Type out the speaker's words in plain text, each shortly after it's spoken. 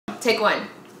take one.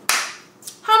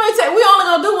 How many takes? We only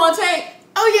gonna do one take.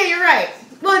 Oh yeah, you're right.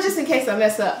 Well, just in case I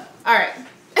mess up. All right.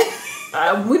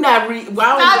 We not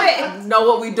well, I don't know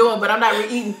what we doing, but I'm not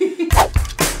re-eating.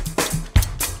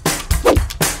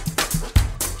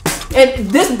 And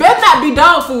this better not be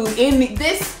dog food.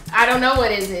 This, I don't know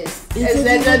what it is.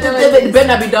 It better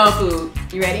not be dog food.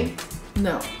 You ready?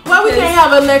 No. Why we can't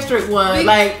have an electric one?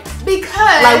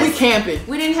 Because we camping.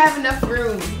 We didn't have enough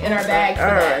room in our bag for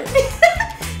that.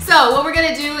 Right. So what we're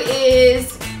gonna do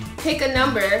is pick a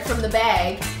number from the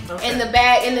bag. Okay. And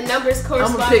the numbers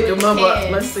correspond. I'm gonna pick a number.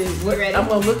 Let's see. I'm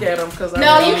gonna look at them because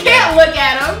no, you can't look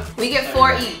at them. We get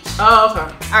 4 each. Oh, okay.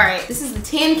 All right. This is the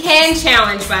tin can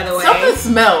challenge, by the way. Something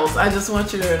smells. I just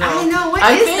want you to know. I know. What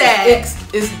is that?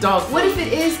 It's dog food. What if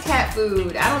it is cat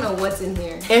food? I don't know what's in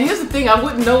here. And here's the thing. I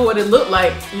wouldn't know what it looked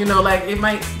like. You know, like it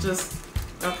might just.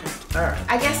 Okay. All right.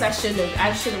 I guess I should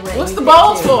have let What's the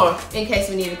bowls for? In case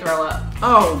we need to throw up.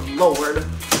 Oh Lord.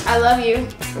 I love you.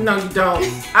 No, you don't.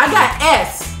 I got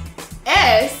S.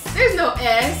 S? There's no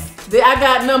S. I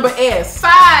got number S.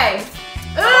 5.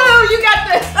 Oh, you got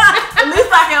the. At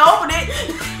least I can open it.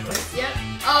 Yep.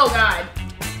 Oh God.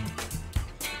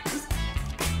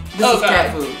 This is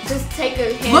cat food. Just take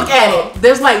a handful. Look at it.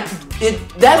 There's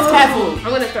that's cat food.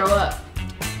 I'm gonna throw up.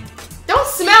 Don't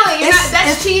smell it.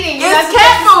 That's cheating. It's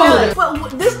cat food. Well,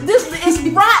 this is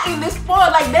rotten. It's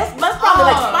spoiled. Like that's probably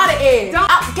like spotted egg. I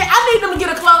need them to get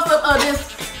a close up of this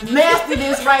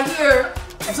nastiness right here.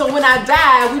 So when I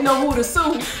die, we know who to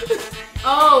sue.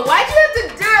 Oh, why'd you have to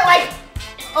do it like,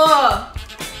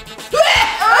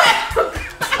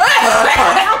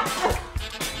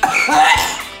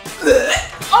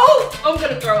 Oh, I'm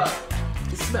gonna throw up.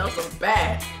 It smells so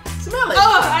bad. Smell it.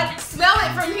 Oh, I smell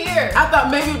it from here. I thought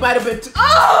maybe it might have been too.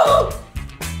 Oh!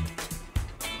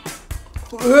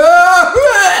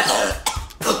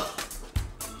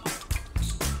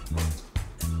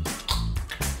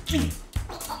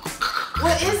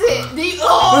 What is it?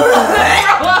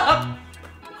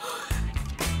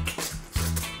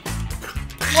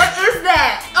 What is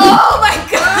that? Oh my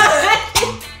God!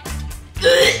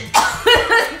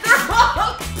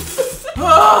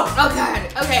 Oh God.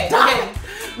 Okay.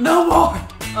 No more.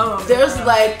 Oh, there's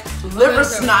like liver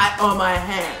snot on my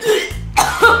hand.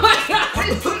 Oh my God.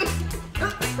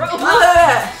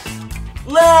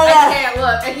 Look. I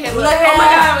can't look. Oh my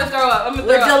God, I'm gonna throw up.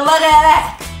 Look at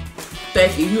that.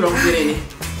 Thank you. You don't get any.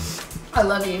 I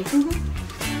love you.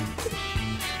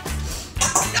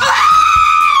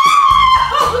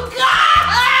 Oh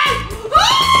God!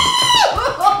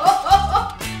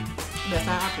 That's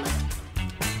how I play.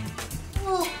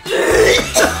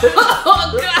 Oh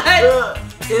God!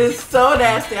 It is so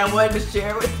nasty. I wanted to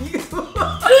share with you.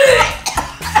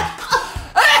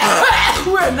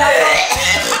 We're not.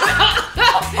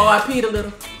 Oh, I peed a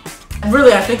little.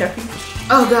 Really, I think I peed.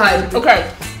 Oh God.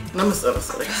 Okay. I'm so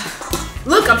sorry.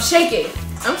 Look, I'm shaking.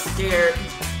 I'm scared.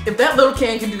 If that little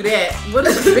can can do that, what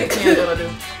is this big can gonna do?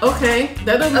 Okay,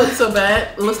 that doesn't look so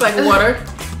bad. It looks like water.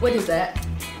 What is that?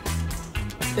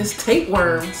 It's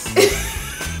tapeworms.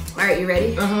 All right, you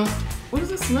ready? What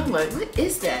does it smell like? What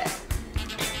is that?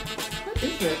 What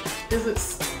is it?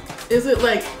 Is it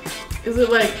like?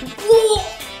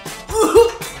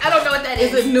 I don't know what that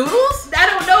is. Is it noodles? I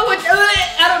don't know what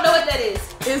that is.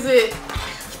 Is it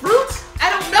fruit? I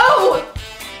don't know.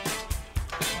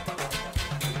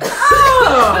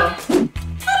 Oh. What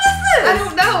is this? I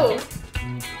don't know.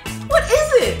 What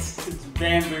is it? It's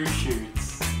bamboo shoots.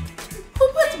 Who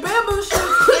puts bamboo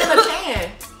shoots in a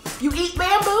can? You eat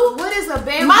bamboo? What is a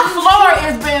bamboo? My floor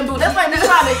is bamboo. That's like me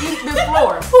trying to eat this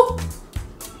floor.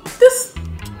 This.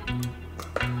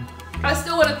 I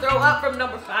still want to throw up from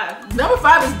number 5. Number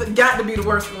 5 is got to be the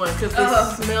worst one because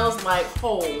it smells like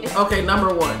hole. Okay,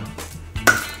 number 1.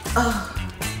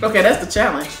 Okay, that's the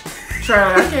challenge.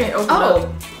 Try it. I can't open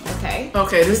up. Okay.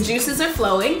 Okay, the juices are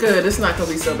flowing. Good. It's not gonna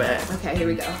be so bad. Okay, here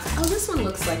we go. Oh, this one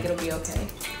looks like it'll be okay.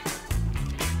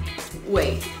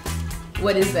 Wait,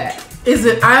 what is that? Is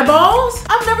it eyeballs?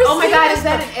 I've never seen. Oh my God, is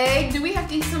that an egg? Do we have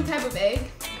to eat some type of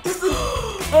egg? This is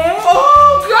egg?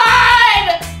 Oh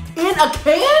God! In a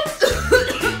can?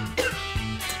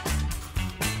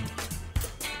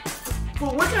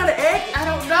 Well, what kind of egg? I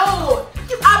don't know.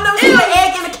 I've never seen an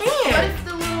egg in a can. What is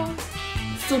the little?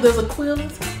 So there's a quail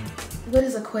inside? What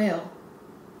is a quail?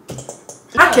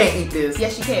 I can't eat this.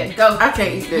 Yes, you can. Go. I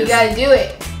can't eat this. You gotta do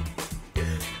it.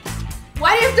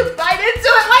 Why do you have to bite into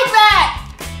it like that?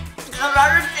 I'm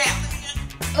not understanding.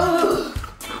 Ugh.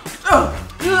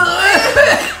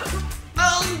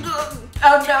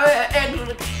 Oh no, egg in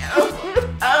a can.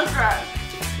 I'm trying.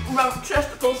 My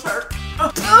testicles hurt.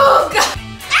 Oh God.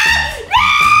 Ah!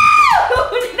 No!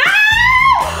 No!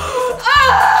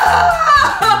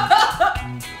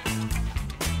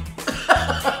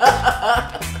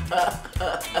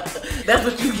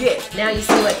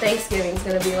 Thanksgiving's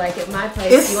gonna be like at my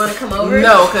place. You wanna come over?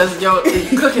 No, because your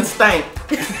cooking stank.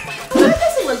 Well, that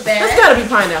doesn't look bad. That's gotta be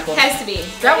pineapple. Has to be.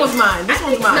 That was mine. This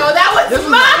one's mine. No, that was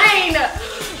mine.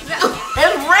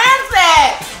 It's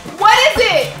rancid. What is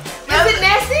it? Is it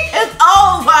nasty? It's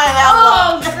old pineapple.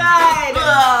 Oh God.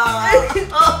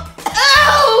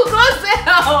 Oh,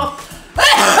 Gonzales.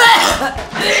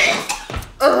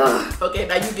 Okay,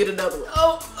 now you get another one.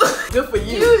 Oh. Good for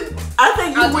you. I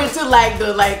think you went to like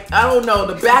the I don't know,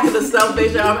 the back of the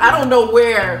Salvation Army. I don't know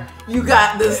where you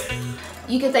got this.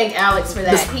 You can thank Alex for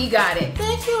that. He got it.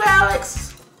 Thank you,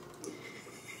 Alex.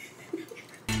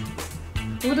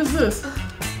 What is this?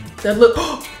 That look.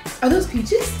 Are those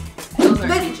peaches? Those are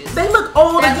peaches. They look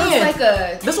old that again. Looks like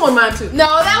a. This one mine too.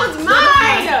 No, that was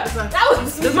mine. That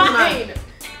was mine.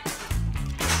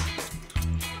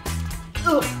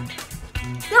 Ugh.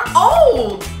 They're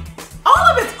old. All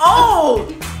of it's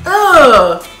old.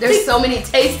 Ugh. There's so many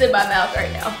tastes in my mouth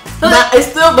right now. It's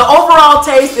still, the overall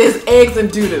taste is eggs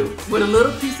and doo-doo with a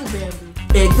little piece of bamboo.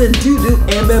 Eggs and doo-doo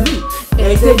and bamboo.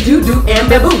 Eggs and doo-doo and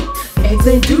bamboo. Eggs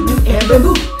and doo-doo and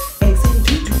bamboo. Eggs and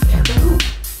doo-doo and bamboo.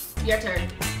 Your turn.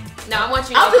 No, I want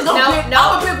you to open. I'm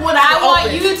gonna pick one I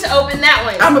want you to open that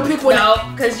one. I'm gonna pick one. No,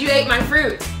 because you ate my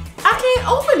fruit. I can't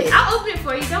open it. I'll open it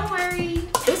for you. Don't worry.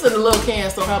 It's in a little can,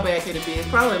 so how bad can it be? It's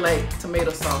probably like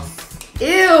tomato sauce.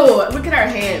 Ew! Look at our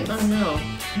hands. I know.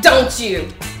 Don't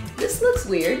you? This looks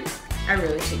weird. I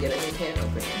really should get a new can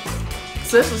opener.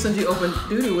 Especially since you opened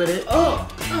doo-doo with it. Oh.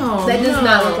 That does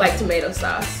not look like tomato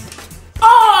sauce.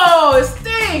 Oh, it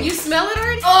stinks. You smell it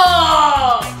already?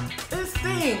 Oh! It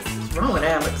stinks. What's wrong with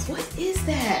Alex? What is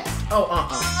that? Oh,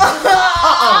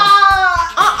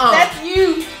 That's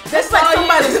you. That's like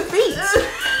somebody's feet.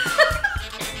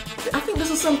 I think this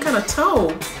is some kind of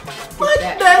toe. What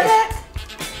the heck?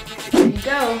 Here you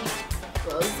go.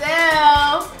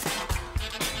 Glozell.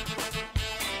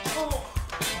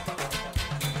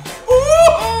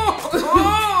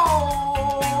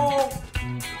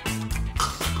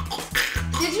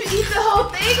 Did you eat the whole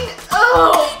thing?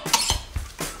 Oh!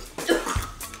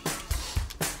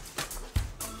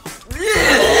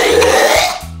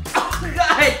 Oh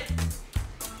God!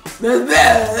 That's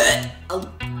bad.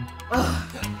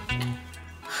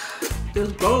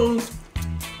 There's bones.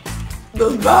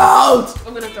 There's bones.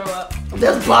 I'm gonna throw up.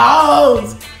 There's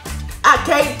bones. I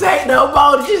can't take no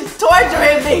more. She's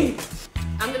torturing me.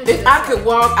 I'm gonna do If I could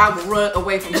walk, I would run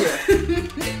away from here.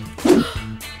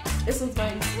 This one's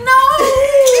mine.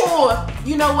 No!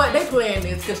 You know what? They playing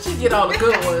this because she get all the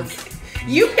good ones.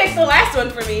 You picked the last one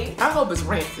for me. I hope it's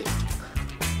rancid.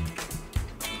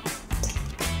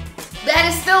 That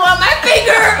is still on my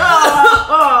finger.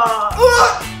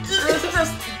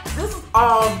 This is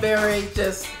all very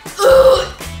just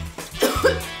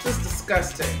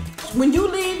disgusting. When you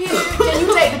leave here, can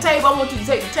you take the table? I want you to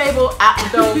take the table out the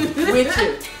door with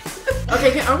you.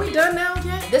 Okay, are we done now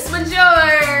yet? This one's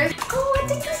yours. Oh, I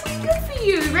think this one's good for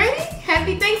you. Ready?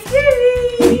 Happy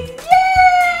Thanksgiving.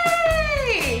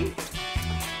 Yay!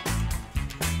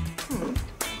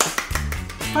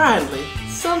 Finally,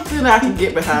 something I can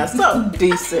get behind. Something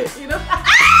decent, you know?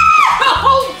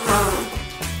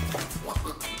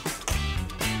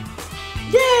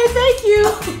 Yay, thank you.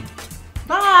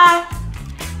 Bye.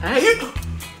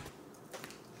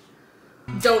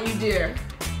 Don't you dare.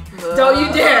 Don't you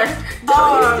dare.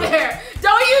 Don't you dare.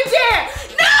 Don't you dare.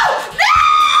 No! No!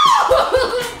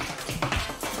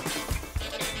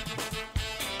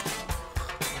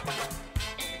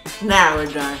 Now we're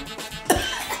done.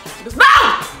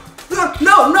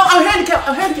 No! No, I'm handicapped.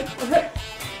 I'm handicapped.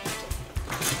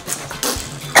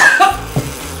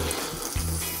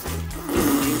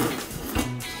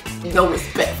 No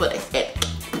respect for the head.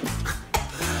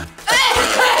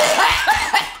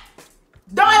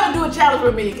 Don't ever do a challenge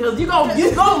with me, cause you gon' lose.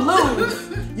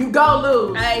 You gon'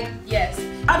 lose. Yes.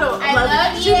 I know. I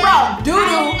love you. She brought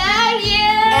doo-doo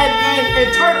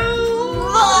and turtle.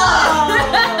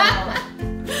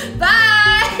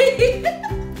 Bye.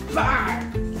 Bye.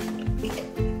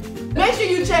 Make sure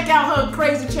you check out her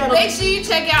crazy channel. Make sure you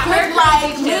check out her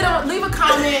like, crazy channel. leave a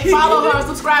comment, follow her,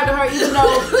 subscribe to her, even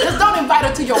though just don't invite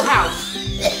her to your house.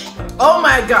 Oh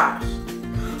my gosh.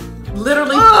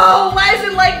 Literally. Oh, why is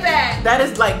it like that? That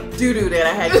is like doo-doo that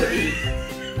I had to eat.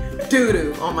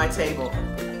 Doo-doo on my table.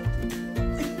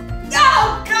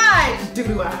 Oh gosh.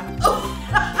 Doo-doo eye.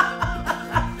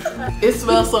 It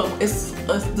smells so, it's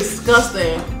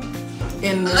disgusting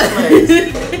in this place.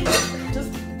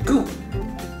 Just goop.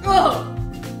 Oh.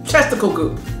 Chesticle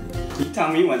goop. You tell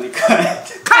me when to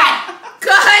cut.